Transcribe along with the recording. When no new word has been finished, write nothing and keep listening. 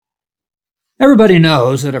Everybody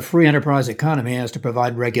knows that a free enterprise economy has to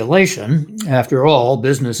provide regulation. After all,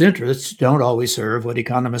 business interests don't always serve what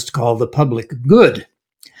economists call the public good.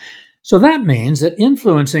 So that means that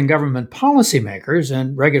influencing government policymakers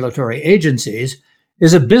and regulatory agencies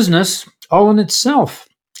is a business all in itself.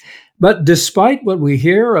 But despite what we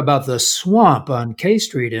hear about the swamp on K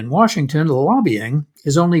Street in Washington, lobbying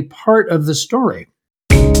is only part of the story.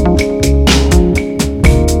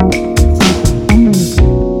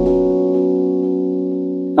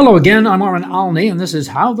 Hello again, I'm Warren Alney, and this is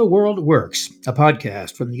How the World Works, a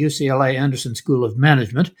podcast from the UCLA Anderson School of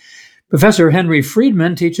Management. Professor Henry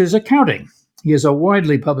Friedman teaches accounting. He is a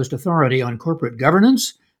widely published authority on corporate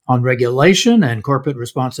governance, on regulation and corporate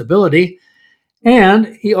responsibility, and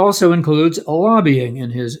he also includes lobbying in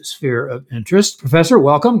his sphere of interest. Professor,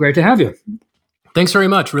 welcome. Great to have you. Thanks very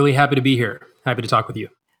much. Really happy to be here. Happy to talk with you.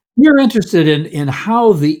 You're interested in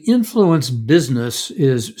how the influence business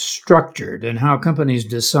is structured and how companies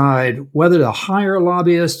decide whether to hire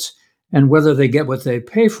lobbyists and whether they get what they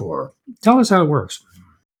pay for. Tell us how it works.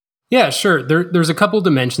 Yeah, sure. There's a couple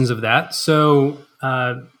dimensions of that. So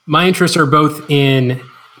my interests are both in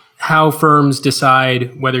how firms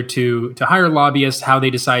decide whether to hire lobbyists, how they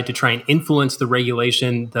decide to try and influence the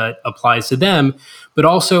regulation that applies to them, but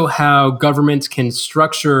also how governments can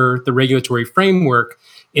structure the regulatory framework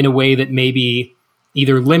in a way that maybe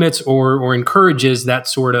either limits or encourages that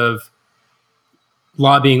sort of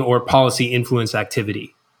lobbying or policy influence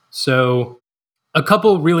activity. So a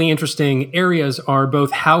couple really interesting areas are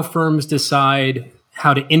both how firms decide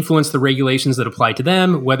how to influence the regulations that apply to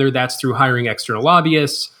them, whether that's through hiring external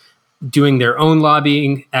lobbyists, doing their own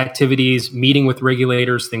lobbying activities, meeting with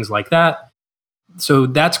regulators, things like that. So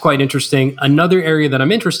that's quite interesting. Another area that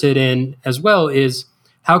I'm interested in as well is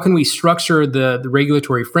how can we structure the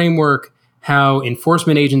regulatory framework, how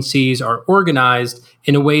enforcement agencies are organized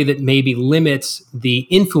in a way that maybe limits the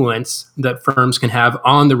influence that firms can have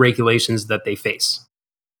on the regulations that they face.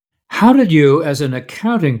 How did you, as an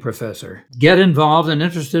accounting professor, get involved and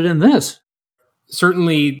interested in this?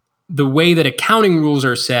 Certainly, the way that accounting rules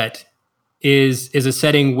are set is a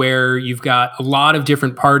setting where you've got a lot of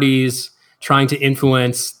different parties trying to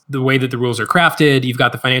influence the way that the rules are crafted. You've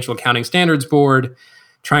got the Financial Accounting Standards Board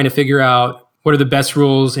trying to figure out what are the best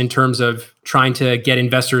rules in terms of trying to get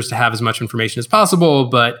investors to have as much information as possible,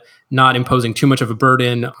 but not imposing too much of a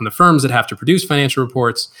burden on the firms that have to produce financial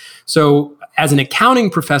reports. So as an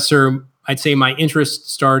accounting professor, I'd say my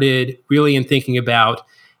interest started really in thinking about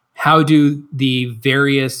how do the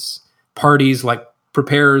various parties like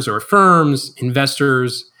preparers or firms,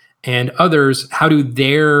 investors, and others, how do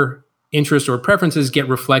their interests or preferences get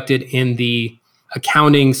reflected in the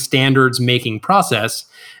accounting standards making process.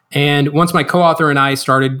 And once my co-author and I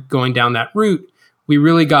started going down that route, we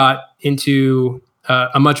really got into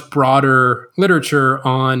a much broader literature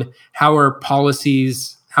on how are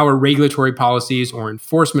regulatory policies or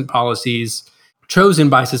enforcement policies chosen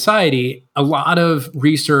by society. A lot of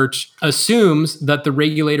research assumes that the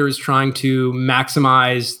regulator is trying to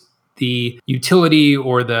maximize the utility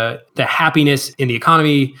or the happiness in the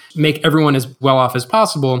economy, make everyone as well off as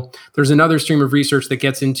possible. There's another stream of research that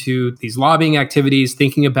gets into these lobbying activities,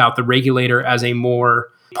 thinking about the regulator as a more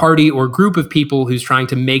party or group of people who's trying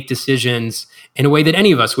to make decisions in a way that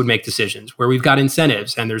any of us would make decisions, where we've got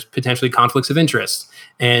incentives and there's potentially conflicts of interest,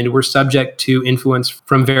 and we're subject to influence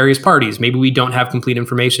from various parties. Maybe we don't have complete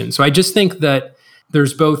information. So I just think that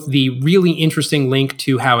there's both the really interesting link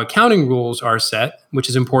to how accounting rules are set, which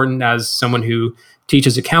is important as someone who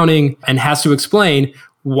teaches accounting and has to explain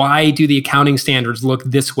why do the accounting standards look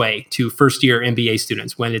this way to first-year MBA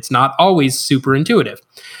students when it's not always super intuitive.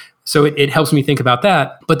 So it helps me think about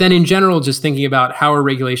that. But then in general, just thinking about how are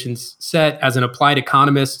regulations set as an applied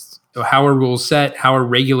economist, so how are rules set, how are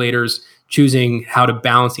regulators choosing how to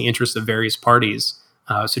balance the interests of various parties.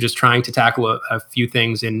 So just trying to tackle a few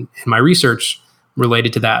things in my research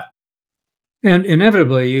related to that. And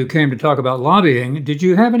inevitably, you came to talk about lobbying. Did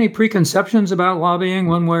you have any preconceptions about lobbying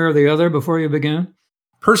one way or the other before you began?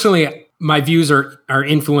 Personally, my views are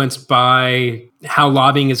influenced by how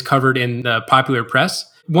lobbying is covered in the popular press.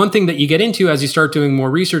 One thing that you get into as you start doing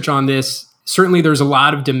more research on this, certainly there's a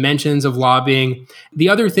lot of dimensions of lobbying. The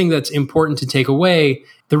other thing that's important to take away,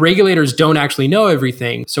 the regulators don't actually know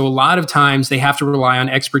everything. So a lot of times they have to rely on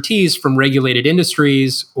expertise from regulated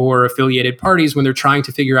industries or affiliated parties when they're trying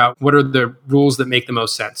to figure out what are the rules that make the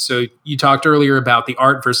most sense. So you talked earlier about the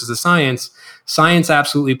art versus the science. Science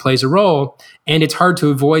absolutely plays a role. And it's hard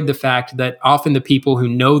to avoid the fact that often the people who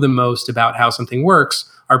know the most about how something works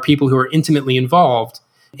are people who are intimately involved.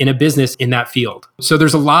 in a business in that field. So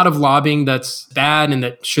there's a lot of lobbying that's bad and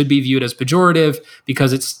that should be viewed as pejorative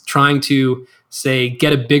because it's trying to say,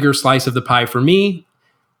 get a bigger slice of the pie for me.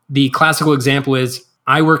 The classical example is,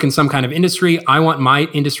 I work in some kind of industry. I want my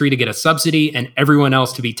industry to get a subsidy and everyone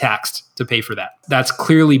else to be taxed to pay for that. That's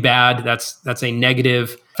clearly bad. That's a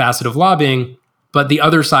negative facet of lobbying. But the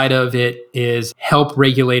other side of it is help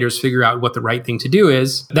regulators figure out what the right thing to do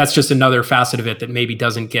is. That's just another facet of it that maybe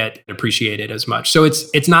doesn't get appreciated as much. So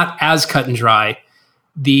it's not as cut and dry.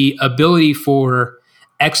 The ability for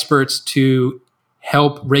experts to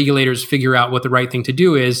help regulators figure out what the right thing to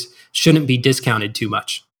do is shouldn't be discounted too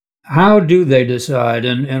much. How do they decide,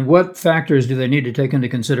 and what factors do they need to take into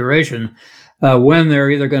consideration when they're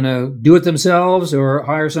either going to do it themselves or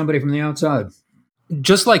hire somebody from the outside?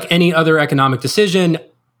 Just like any other economic decision,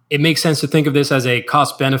 it makes sense to think of this as a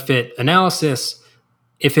cost-benefit analysis.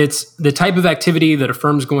 If it's the type of activity that a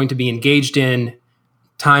firm's going to be engaged in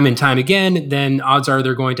time and time again, then odds are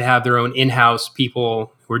they're going to have their own in-house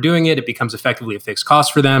people who are doing it. It becomes effectively a fixed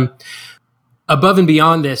cost for them. Above and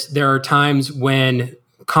beyond this, there are times when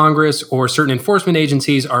Congress or certain enforcement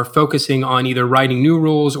agencies are focusing on either writing new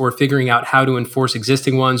rules or figuring out how to enforce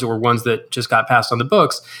existing ones or ones that just got passed on the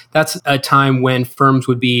books. That's a time when firms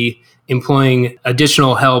would be employing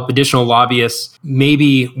additional help, additional lobbyists,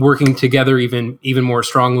 maybe working together even more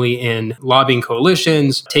strongly in lobbying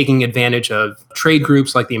coalitions, taking advantage of trade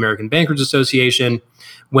groups like the American Bankers Association,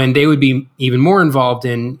 when they would be even more involved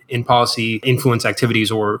in policy influence activities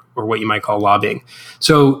or what you might call lobbying.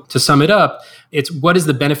 So to sum it up, it's what is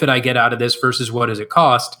the benefit I get out of this versus what does it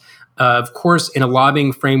cost? Of course, in a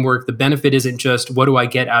lobbying framework, the benefit isn't just what do I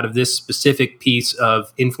get out of this specific piece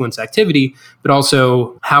of influence activity, but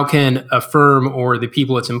also how can a firm or the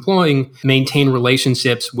people it's employing maintain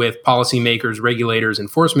relationships with policymakers, regulators,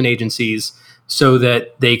 enforcement agencies so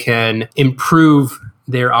that they can improve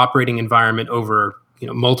their operating environment over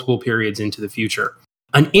multiple periods into the future.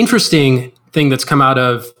 An interesting thing that's come out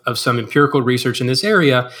of some empirical research in this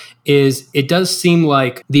area is it does seem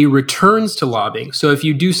like the returns to lobbying. So if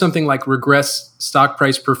you do something like regress stock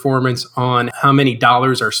price performance on how many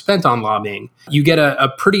dollars are spent on lobbying, you get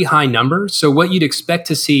a pretty high number. So what you'd expect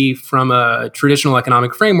to see from a traditional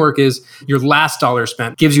economic framework is your last dollar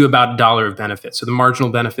spent gives you about $1 of benefit. So the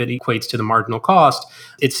marginal benefit equates to the marginal cost.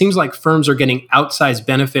 It seems like firms are getting outsized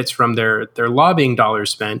benefits from their lobbying dollars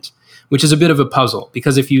spent, which is a bit of a puzzle,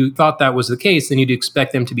 because if you thought that was the case, then you'd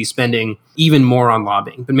expect them to be spending even more on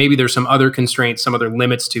lobbying. But maybe there's some other constraints, some other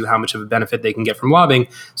limits to how much of a benefit they can get from lobbying,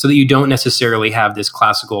 so that you don't necessarily have this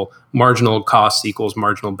classical marginal cost equals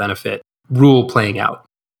marginal benefit rule playing out.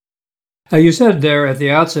 You said there at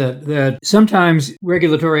the outset that sometimes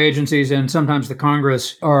regulatory agencies and sometimes the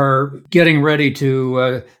Congress are getting ready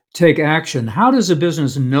to take action. How does a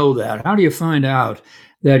business know that? How do you find out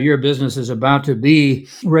that your business is about to be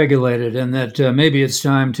regulated and that maybe it's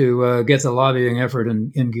time to get the lobbying effort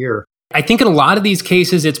in gear? I think in a lot of these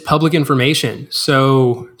cases, it's public information.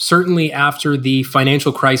 So certainly after the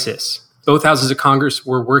financial crisis, both houses of Congress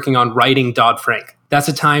were working on writing Dodd-Frank. That's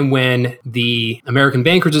a time when the American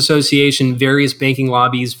Bankers Association, various banking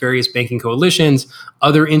lobbies, various banking coalitions,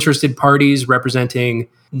 other interested parties representing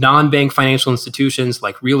non-bank financial institutions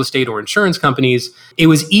like real estate or insurance companies, it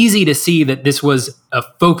was easy to see that this was a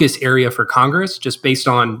focus area for Congress just based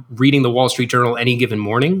on reading the Wall Street Journal any given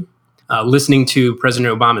morning, listening to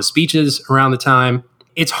President Obama's speeches around the time.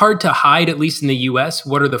 It's hard to hide, at least in the US,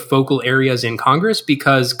 what are the focal areas in Congress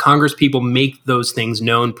because Congress people make those things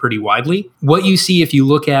known pretty widely. What you see if you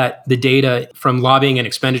look at the data from lobbying and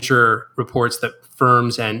expenditure reports that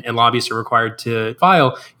firms and lobbyists are required to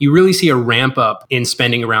file, you really see a ramp up in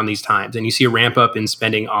spending around these times. And you see a ramp up in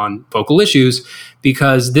spending on focal issues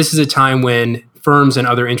because this is a time when firms and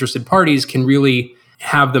other interested parties can really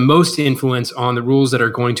have the most influence on the rules that are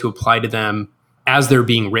going to apply to them as they're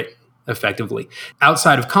being written effectively.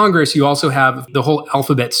 Outside of Congress, you also have the whole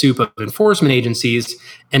alphabet soup of enforcement agencies.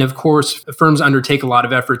 And of course, firms undertake a lot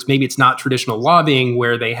of efforts. Maybe it's not traditional lobbying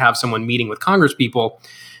where they have someone meeting with Congress people,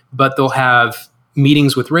 but they'll have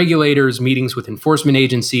meetings with regulators, meetings with enforcement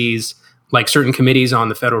agencies, like certain committees on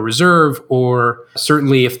the Federal Reserve, or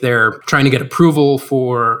certainly if they're trying to get approval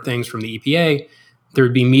for things from the EPA, there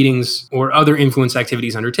would be meetings or other influence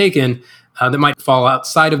activities undertaken that might fall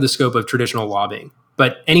outside of the scope of traditional lobbying.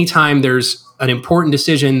 But anytime there's an important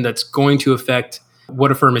decision that's going to affect what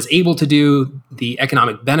a firm is able to do, the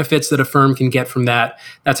economic benefits that a firm can get from that,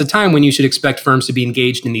 that's a time when you should expect firms to be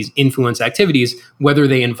engaged in these influence activities, whether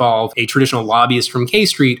they involve a traditional lobbyist from K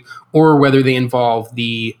Street or whether they involve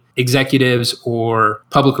the executives or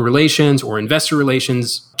public relations or investor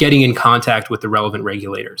relations getting in contact with the relevant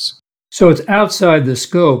regulators. So it's outside the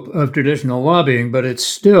scope of traditional lobbying, but it's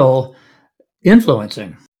still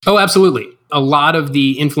influencing. Oh, absolutely. A lot of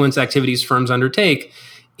the influence activities firms undertake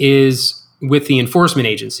is with the enforcement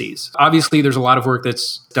agencies. Obviously, there's a lot of work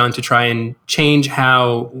that's done to try and change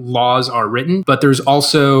how laws are written, but there's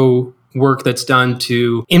also work that's done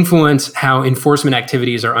to influence how enforcement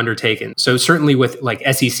activities are undertaken. So certainly with like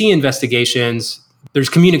SEC investigations, there's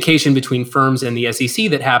communication between firms and the SEC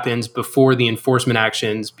that happens before the enforcement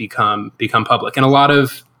actions become public. And a lot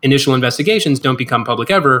of initial investigations don't become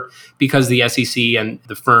public ever because the SEC and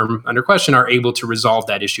the firm under question are able to resolve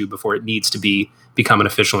that issue before it needs to become an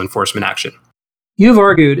official enforcement action. You've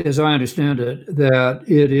argued, as I understand it, that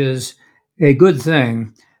it is a good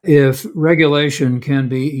thing if regulation can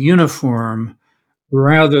be uniform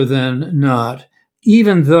rather than not,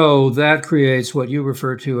 even though that creates what you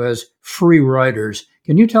refer to as free riders.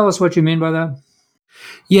 Can you tell us what you mean by that?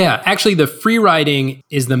 Yeah, actually, the free riding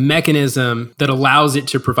is the mechanism that allows it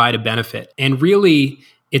to provide a benefit. And really,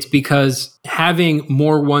 it's because having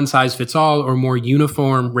more one size fits all or more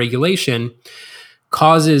uniform regulation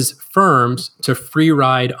causes firms to free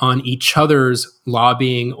ride on each other's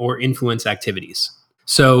lobbying or influence activities.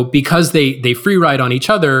 So because they free ride on each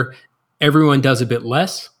other, everyone does a bit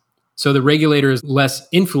less. So the regulator is less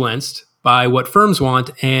influenced by what firms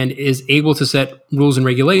want and is able to set rules and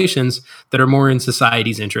regulations that are more in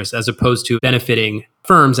society's interest as opposed to benefiting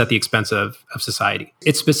firms at the expense of society.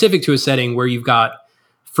 It's specific to a setting where you've got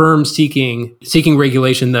firms seeking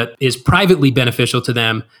regulation that is privately beneficial to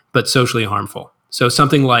them but socially harmful. So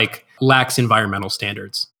something like lax environmental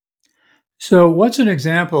standards. So what's an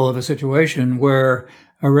example of a situation where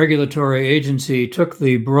a regulatory agency took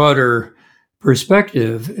the broader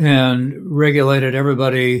perspective and regulated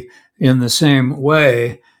everybody in the same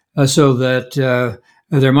way so that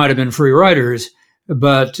there might have been free riders,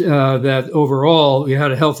 but that overall you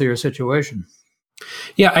had a healthier situation?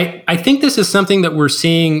 Yeah, I think this is something that we're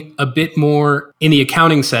seeing a bit more in the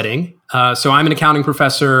accounting setting. So I'm an accounting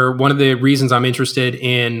professor. One of the reasons I'm interested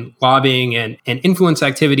in lobbying and influence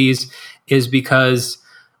activities is because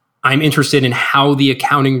I'm interested in how the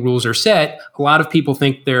accounting rules are set. A lot of people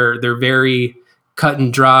think they're very cut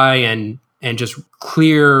and dry and just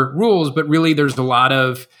clear rules, but really there's a lot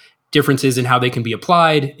of differences in how they can be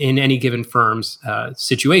applied in any given firm's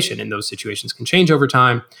situation, and those situations can change over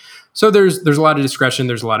time. So there's a lot of discretion,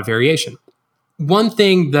 there's a lot of variation. One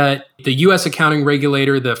thing that the U.S. accounting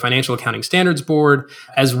regulator, the Financial Accounting Standards Board,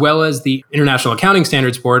 as well as the International Accounting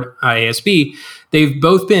Standards Board, IASB, they've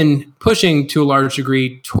both been pushing to a large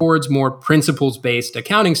degree towards more principles-based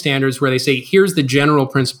accounting standards where they say, here's the general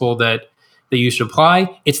principle that you should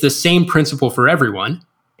apply. It's the same principle for everyone,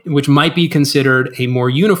 which might be considered a more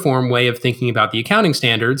uniform way of thinking about the accounting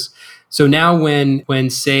standards. So now when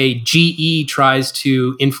say GE tries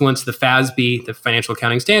to influence the FASB, the Financial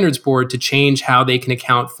Accounting Standards Board, to change how they can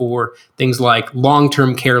account for things like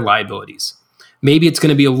long-term care liabilities, maybe it's going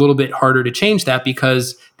to be a little bit harder to change that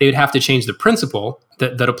because they would have to change the principle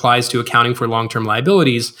that applies to accounting for long-term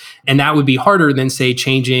liabilities. And that would be harder than, say,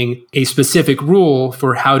 changing a specific rule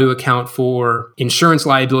for how to account for insurance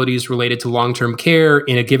liabilities related to long-term care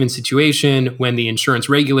in a given situation when the insurance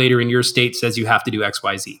regulator in your state says you have to do X,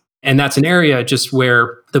 Y, Z. And that's an area just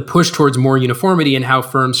where the push towards more uniformity in how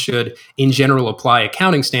firms should, in general, apply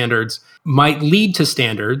accounting standards might lead to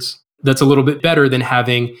standards that's a little bit better than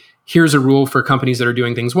having, here's a rule for companies that are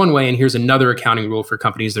doing things one way, and here's another accounting rule for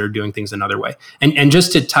companies that are doing things another way. And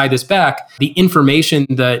just to tie this back, the information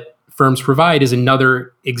that firms provide is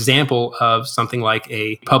another example of something like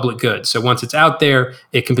a public good. So once it's out there,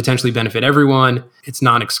 it can potentially benefit everyone. It's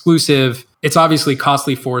non-exclusive. It's obviously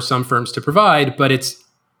costly for some firms to provide, but it's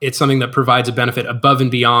something that provides a benefit above and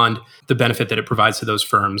beyond the benefit that it provides to those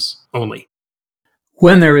firms only.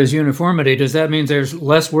 When there is uniformity, does that mean there's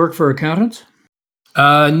less work for accountants?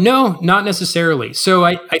 No, not necessarily. So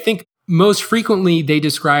I think most frequently they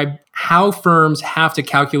describe how firms have to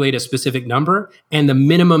calculate a specific number and the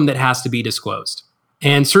minimum that has to be disclosed.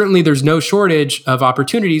 And certainly there's no shortage of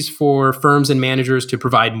opportunities for firms and managers to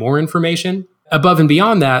provide more information. Above and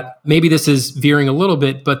beyond that, maybe this is veering a little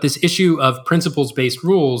bit, but this issue of principles-based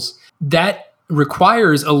rules, that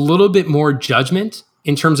requires a little bit more judgment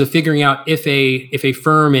in terms of figuring out if a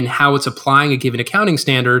firm and how it's applying a given accounting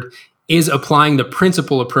standard is applying the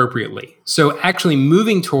principle appropriately. So actually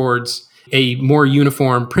moving towards a more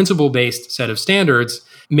uniform principle-based set of standards,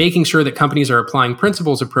 making sure that companies are applying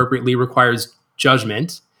principles appropriately requires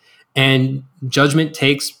judgment, and judgment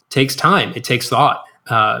takes time. It takes thought.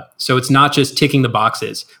 So it's not just ticking the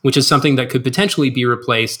boxes, which is something that could potentially be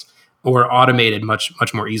replaced or automated much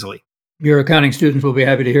more easily. Your accounting students will be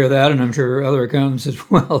happy to hear that, and I'm sure other accountants as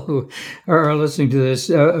well who are listening to this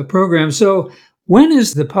program. So, when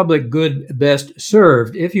is the public good best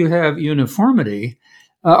served? If you have uniformity,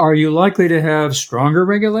 are you likely to have stronger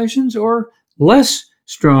regulations or less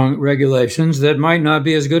strong regulations that might not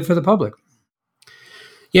be as good for the public?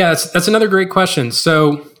 Yeah, that's another great question.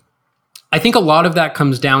 So I think a lot of that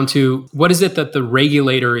comes down to what is it that the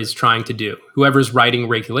regulator is trying to do? Whoever's writing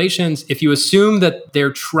regulations, if you assume that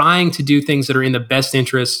they're trying to do things that are in the best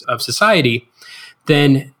interests of society,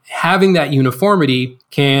 then having that uniformity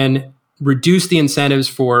can reduce the incentives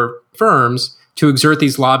for firms to exert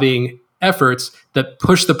these lobbying efforts that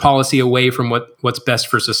push the policy away from what's best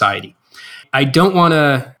for society. I don't want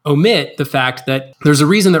to omit the fact that there's a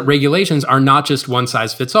reason that regulations are not just one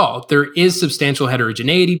size fits all. There is substantial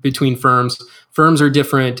heterogeneity between firms. Firms are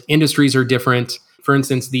different, industries are different. For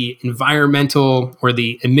instance, the environmental or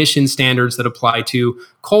the emission standards that apply to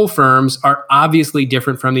coal firms are obviously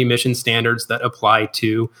different from the emission standards that apply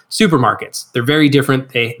to supermarkets. They're very different.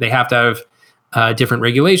 They have to have different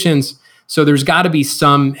regulations. So there's got to be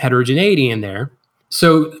some heterogeneity in there.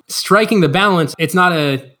 So striking the balance, it's not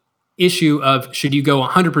a issue of should you go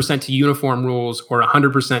 100% to uniform rules or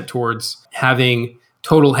 100% towards having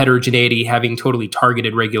total heterogeneity, having totally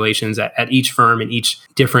targeted regulations at each firm in each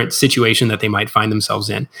different situation that they might find themselves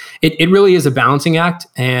in. It really is a balancing act.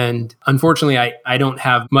 And unfortunately, I don't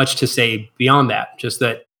have much to say beyond that, just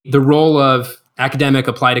that the role of academic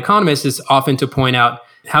applied economists is often to point out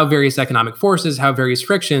how various economic forces, how various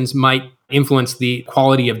frictions might influence the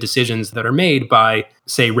quality of decisions that are made by,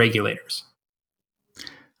 say, regulators.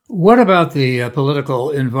 What about the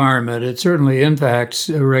political environment? It certainly impacts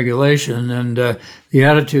regulation and the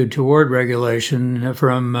attitude toward regulation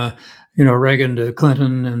from Reagan to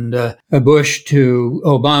Clinton and Bush to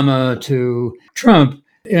Obama to Trump.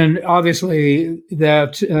 And obviously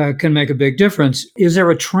that can make a big difference. Is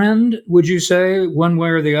there a trend, would you say, one way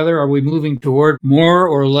or the other? Are we moving toward more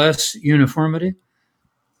or less uniformity?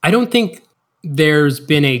 I don't think there's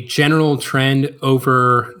been a general trend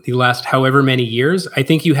over the last however many years. I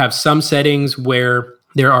think you have some settings where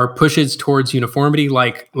there are pushes towards uniformity,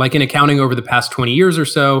 like in accounting over the past 20 years or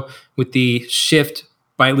so, with the shift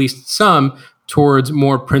by at least some towards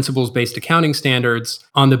more principles-based accounting standards.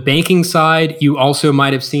 On the banking side, you also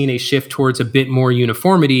might have seen a shift towards a bit more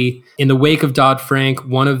uniformity. In the wake of Dodd-Frank,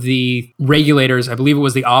 one of the regulators, I believe it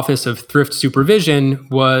was the Office of Thrift Supervision,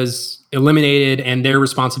 was eliminated and their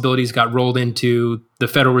responsibilities got rolled into the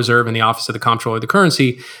Federal Reserve and the Office of the Comptroller of the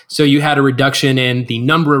Currency. So you had a reduction in the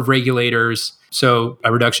number of regulators, so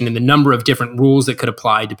a reduction in the number of different rules that could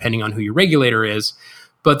apply depending on who your regulator is.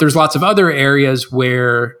 But there's lots of other areas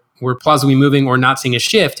where we're plausibly moving or not seeing a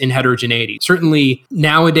shift in heterogeneity. Certainly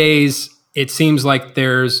nowadays, it seems like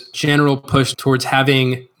there's general push towards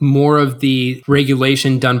having more of the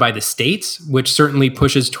regulation done by the states, which certainly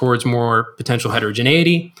pushes towards more potential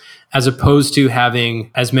heterogeneity, as opposed to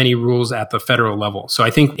having as many rules at the federal level. So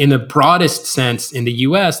I think in the broadest sense in the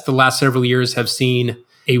US, the last several years have seen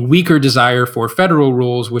a weaker desire for federal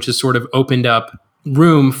rules, which has sort of opened up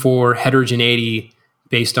room for heterogeneity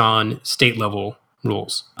based on state level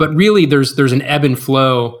rules. But really, there's an ebb and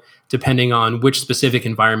flow depending on which specific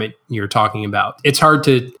environment you're talking about. It's hard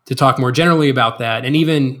to talk more generally about that. And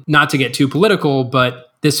even not to get too political,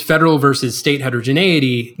 but this federal versus state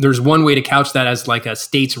heterogeneity, there's one way to couch that as like a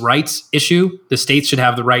states' rights issue. The states should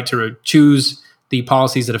have the right to choose the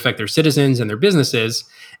policies that affect their citizens and their businesses.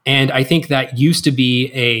 And I think that used to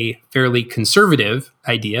be a fairly conservative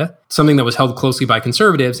idea, something that was held closely by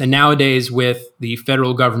conservatives. And nowadays, with the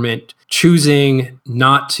federal government choosing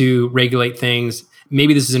not to regulate things,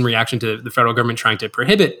 maybe this is in reaction to the federal government trying to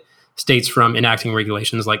prohibit states from enacting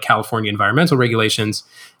regulations like California environmental regulations,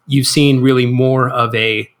 you've seen really more of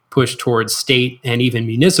a push towards state and even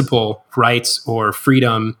municipal rights or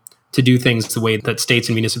freedom to do things the way that states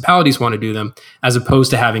and municipalities want to do them, as opposed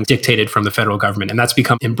to having dictated from the federal government. And that's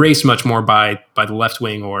become embraced much more by the left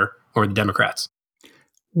wing or the Democrats.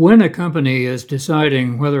 When a company is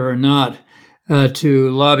deciding whether or not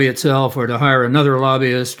to lobby itself or to hire another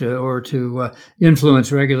lobbyist or to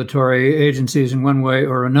influence regulatory agencies in one way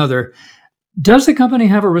or another, does the company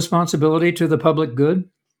have a responsibility to the public good?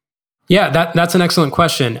 Yeah, that's an excellent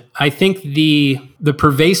question. I think the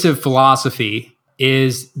pervasive philosophy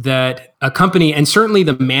is that a company, and certainly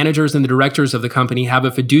the managers and the directors of the company, have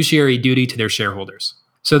a fiduciary duty to their shareholders.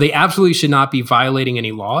 So they absolutely should not be violating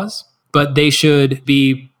any laws, but they should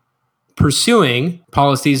be pursuing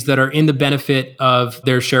policies that are in the benefit of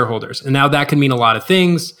their shareholders. And now that could mean a lot of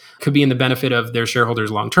things. It could be in the benefit of their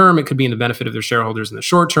shareholders long term. It could be in the benefit of their shareholders in the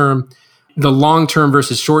short term. The long-term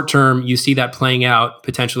versus short-term, you see that playing out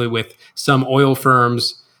potentially with some oil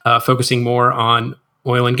firms focusing more on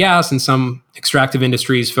oil and gas and some extractive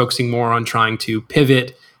industries focusing more on trying to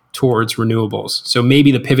pivot towards renewables. So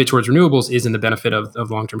maybe the pivot towards renewables is in the benefit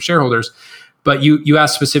of long-term shareholders. But you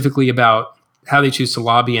asked specifically about how they choose to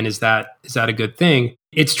lobby and is that a good thing?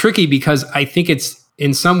 It's tricky because I think it's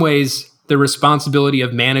in some ways the responsibility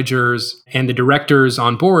of managers and the directors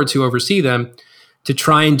on boards who oversee them to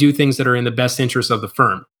try and do things that are in the best interest of the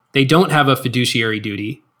firm. They don't have a fiduciary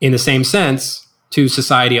duty in the same sense to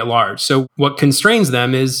society at large. So what constrains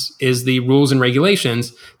them is the rules and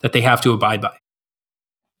regulations that they have to abide by.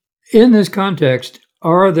 In this context,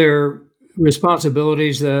 are there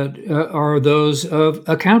responsibilities that are those of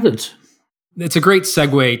accountants? It's a great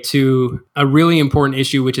segue to a really important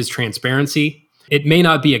issue, which is transparency. It may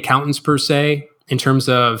not be accountants per se in terms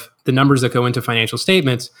of the numbers that go into financial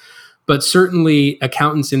statements, but certainly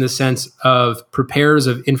accountants in the sense of preparers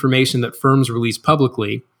of information that firms release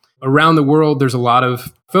publicly. Around the world, there's a lot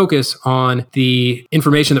of focus on the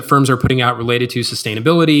information that firms are putting out related to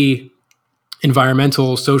sustainability,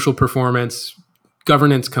 environmental, social performance.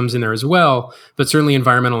 Governance comes in there as well, but certainly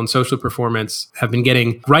environmental and social performance have been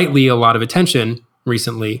getting rightly a lot of attention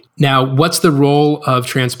recently. Now, what's the role of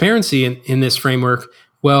transparency in this framework?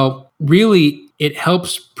 Well, really, it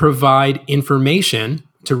helps provide information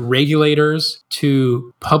to regulators,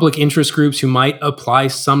 to public interest groups who might apply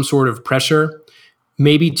some sort of pressure,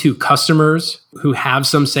 maybe to customers who have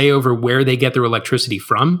some say over where they get their electricity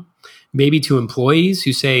from, maybe to employees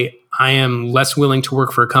who say, I am less willing to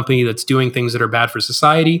work for a company that's doing things that are bad for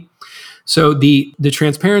society. So the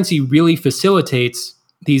transparency really facilitates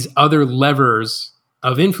these other levers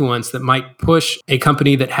of influence that might push a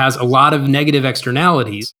company that has a lot of negative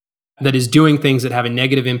externalities, that is doing things that have a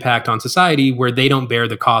negative impact on society where they don't bear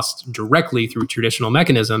the costs directly through traditional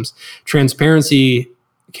mechanisms. Transparency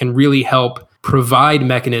can really help provide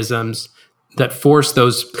mechanisms that force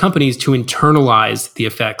those companies to internalize the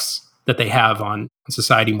effects that they have on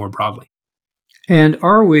society more broadly. And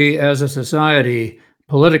are we, as a society,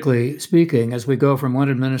 politically speaking, as we go from one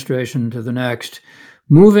administration to the next,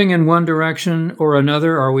 moving in one direction or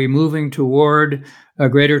another? Are we moving toward a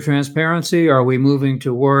greater transparency? Are we moving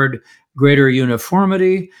toward greater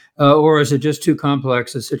uniformity? Or is it just too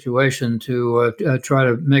complex a situation to try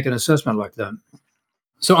to make an assessment like that?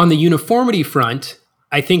 So on the uniformity front,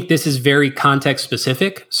 I think this is very context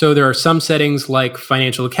specific. So there are some settings like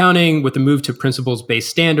financial accounting with the move to principles-based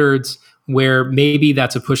standards, where maybe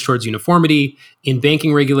that's a push towards uniformity. In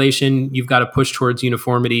banking regulation, you've got a push towards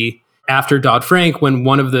uniformity after Dodd-Frank, when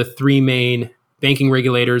one of the three main banking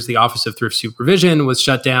regulators, the Office of Thrift Supervision, was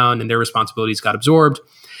shut down and their responsibilities got absorbed.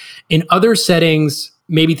 In other settings,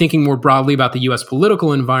 maybe thinking more broadly about the US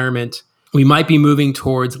political environment, we might be moving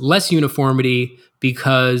towards less uniformity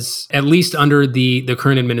because, at least under the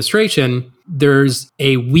current administration, there's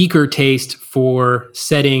a weaker taste for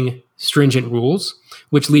setting stringent rules,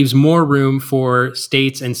 which leaves more room for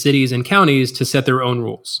states and cities and counties to set their own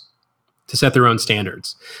rules, to set their own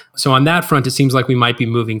standards. So on that front, it seems like we might be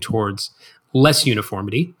moving towards less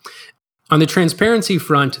uniformity. On the transparency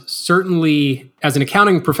front, certainly as an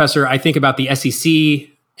accounting professor, I think about the SEC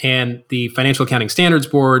and the Financial Accounting Standards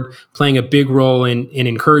Board playing a big role in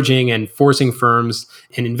encouraging and forcing firms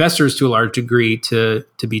and investors to a large degree to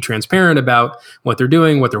be transparent about what they're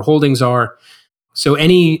doing, what their holdings are. So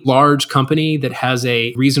any large company that has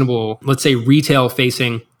a reasonable, let's say,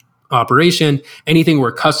 retail-facing operation, anything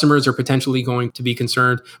where customers are potentially going to be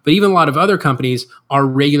concerned, but even a lot of other companies are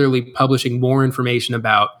regularly publishing more information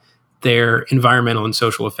about their environmental and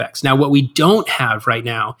social effects. Now, what we don't have right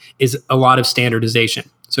now is a lot of standardization.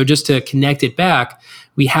 So just to connect it back,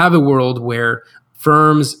 we have a world where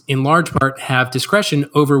firms in large part have discretion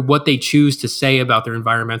over what they choose to say about their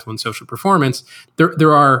environmental and social performance.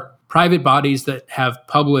 There are private bodies that have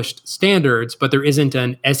published standards, but there isn't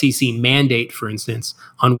an SEC mandate, for instance,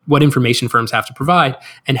 on what information firms have to provide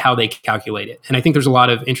and how they calculate it. And I think there's a lot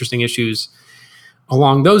of interesting issues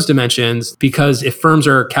along those dimensions, because if firms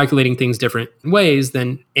are calculating things different ways,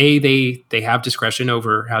 then they have discretion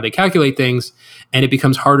over how they calculate things, and it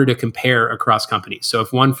becomes harder to compare across companies. So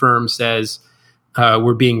if one firm says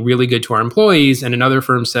we're being really good to our employees and another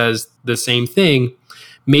firm says the same thing,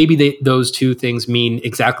 maybe those two things mean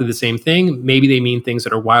exactly the same thing. Maybe they mean things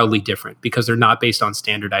that are wildly different because they're not based on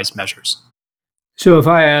standardized measures. So if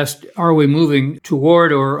I asked, are we moving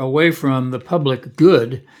toward or away from the public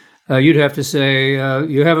good, you'd have to say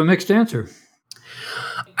you have a mixed answer.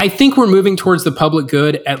 I think we're moving towards the public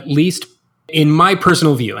good, at least In my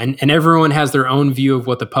personal view, and everyone has their own view of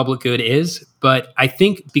what the public good is, but I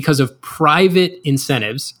think because of private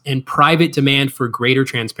incentives and private demand for greater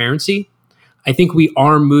transparency, I think we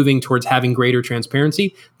are moving towards having greater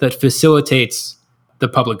transparency that facilitates the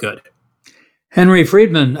public good. Henry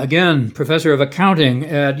Friedman, again, professor of accounting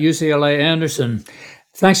at UCLA Anderson.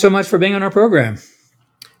 Thanks so much for being on our program.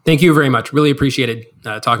 Thank you very much. Really appreciated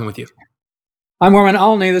talking with you. I'm Warren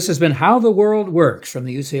Olney. This has been How the World Works from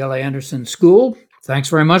the UCLA Anderson School. Thanks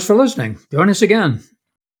very much for listening. Join us again.